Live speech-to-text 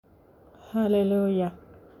Hallelujah.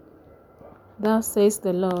 Thus says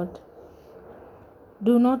the Lord,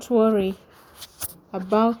 do not worry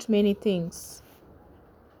about many things.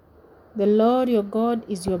 The Lord your God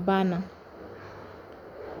is your banner.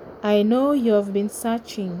 I know you have been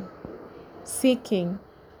searching, seeking,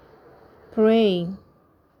 praying,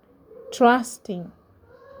 trusting,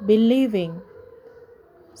 believing,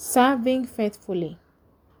 serving faithfully.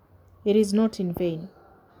 It is not in vain.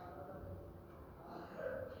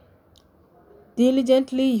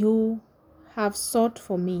 Diligently you have sought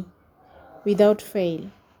for me without fail,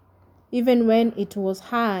 even when it was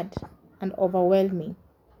hard and overwhelming.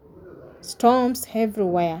 Storms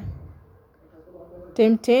everywhere,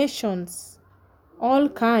 temptations, all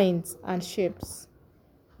kinds and shapes.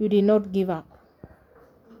 You did not give up.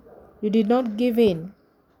 You did not give in.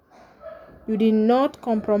 You did not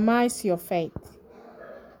compromise your faith.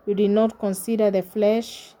 You did not consider the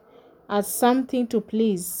flesh as something to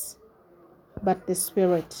please, but the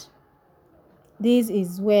Spirit. This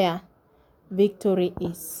is where victory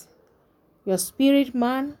is. Your spirit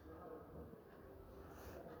man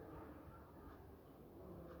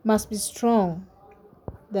must be strong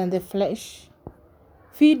than the flesh.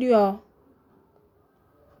 Feed your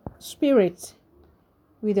spirit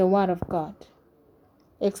with the Word of God.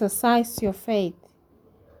 Exercise your faith.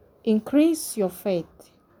 Increase your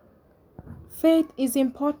faith. Faith is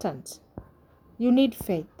important. You need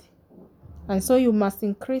faith. And so you must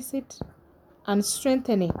increase it and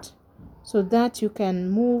strengthen it so that you can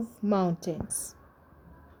move mountains,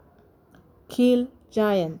 kill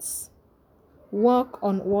giants, walk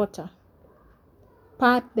on water,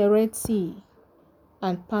 part the Red Sea,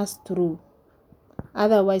 and pass through.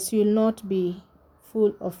 Otherwise, you will not be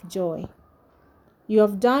full of joy. You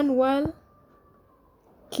have done well.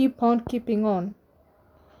 Keep on keeping on.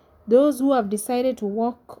 Those who have decided to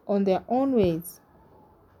walk on their own ways,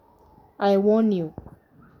 I warn you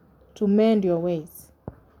to mend your ways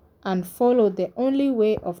and follow the only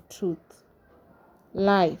way of truth,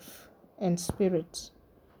 life, and spirit.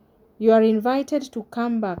 You are invited to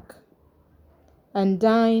come back and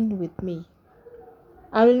dine with me.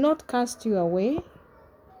 I will not cast you away.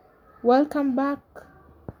 Welcome back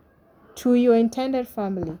to your intended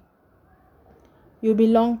family. You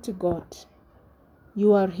belong to God.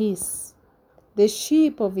 You are His, the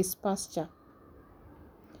sheep of His pasture.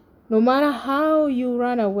 No matter how you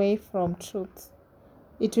run away from truth,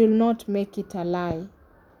 it will not make it a lie.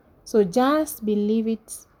 So just believe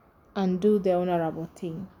it and do the honorable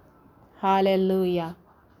thing. Hallelujah.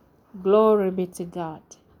 Glory be to God.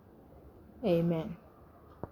 Amen.